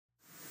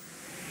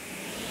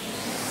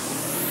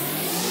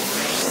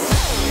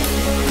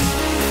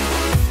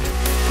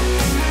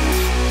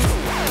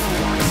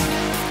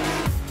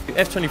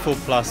F24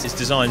 Plus is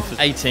designed for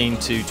 18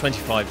 to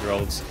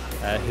 25-year-olds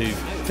who've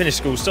finished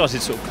school, started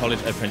sort of college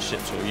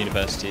apprenticeships or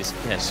universities.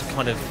 Yes,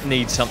 kind of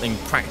need something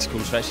practical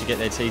to actually get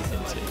their teeth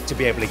into. To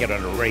be able to get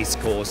on a race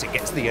course, it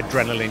gets the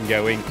adrenaline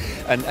going,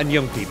 and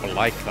young people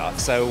like that.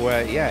 So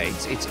yeah,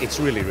 it's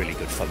really, really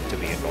good fun to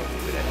be involved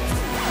with it.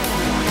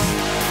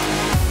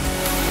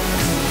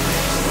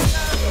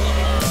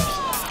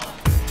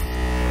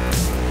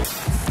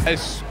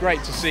 It's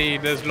great to see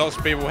there's lots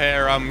of people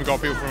here. We've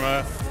got people from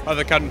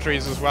other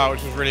countries as well,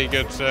 which is really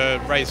good to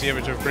raise the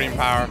image of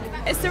Greenpower.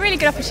 It's a really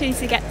good opportunity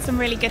to get some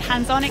really good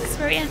hands-on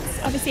experience.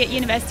 Obviously at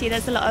university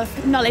there's a lot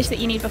of knowledge that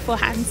you need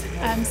beforehand,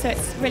 so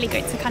it's really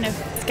good to kind of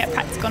get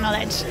practical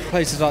knowledge.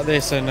 Places like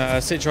this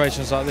and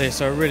situations like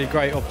this are a really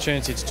great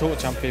opportunity to talk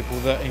to young people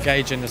that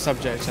engage in the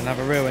subject and have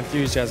a real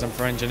enthusiasm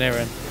for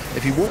engineering.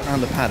 If you walk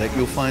around the paddock,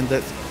 you'll find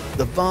that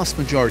the vast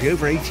majority,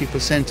 over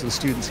 80% of the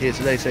students here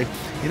today say,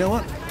 you know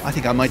what, I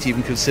think I might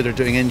even consider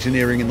doing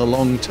engineering in the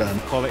long term.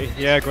 Quality,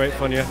 yeah, great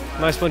fun, yeah.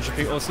 Nice bunch of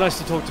people. It's nice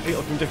to talk to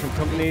people from different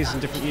companies and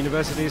different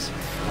universities.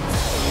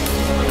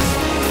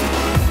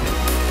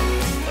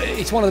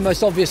 It's one of the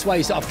most obvious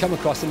ways that I've come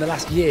across in the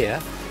last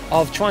year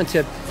of trying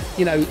to,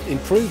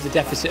 improve the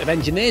deficit of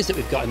engineers that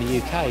we've got in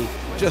the UK.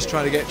 Just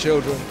trying to get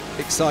children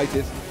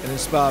excited and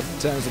inspired in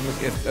terms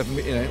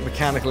of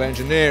mechanical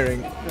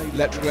engineering,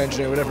 electrical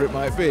engineering, whatever it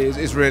might be,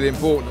 is really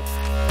important.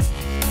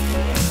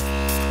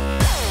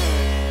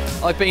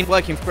 I've been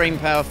working for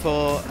Greenpower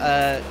for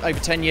over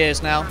 10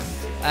 years now,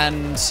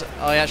 and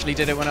I actually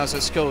did it when I was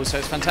at school, so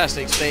it's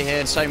fantastic to be here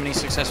and so many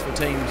successful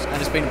teams, and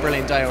it's been a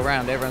brilliant day all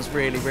round. Everyone's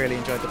really, really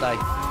enjoyed the day.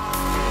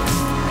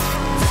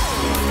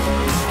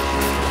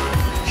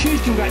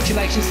 Huge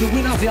congratulations to the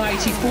winner of the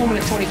IET Formula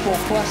 24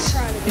 Plus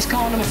is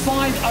car number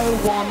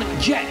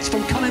 501 Jet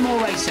from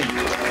Cullimore Racing.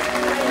 Brilliant,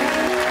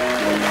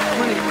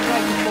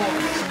 great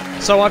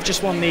performance. So I've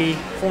just won the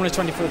Formula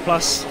 24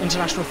 Plus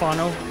International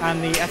Final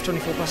and the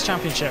F24 Plus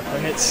Championship,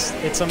 and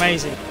it's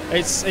amazing.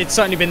 It's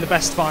certainly been the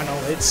best final.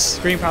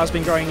 Greenpower's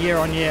been growing year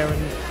on year,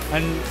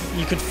 and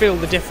you could feel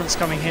the difference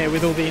coming here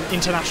with all the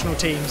international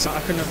teams. I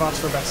couldn't have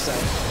asked for a better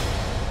day.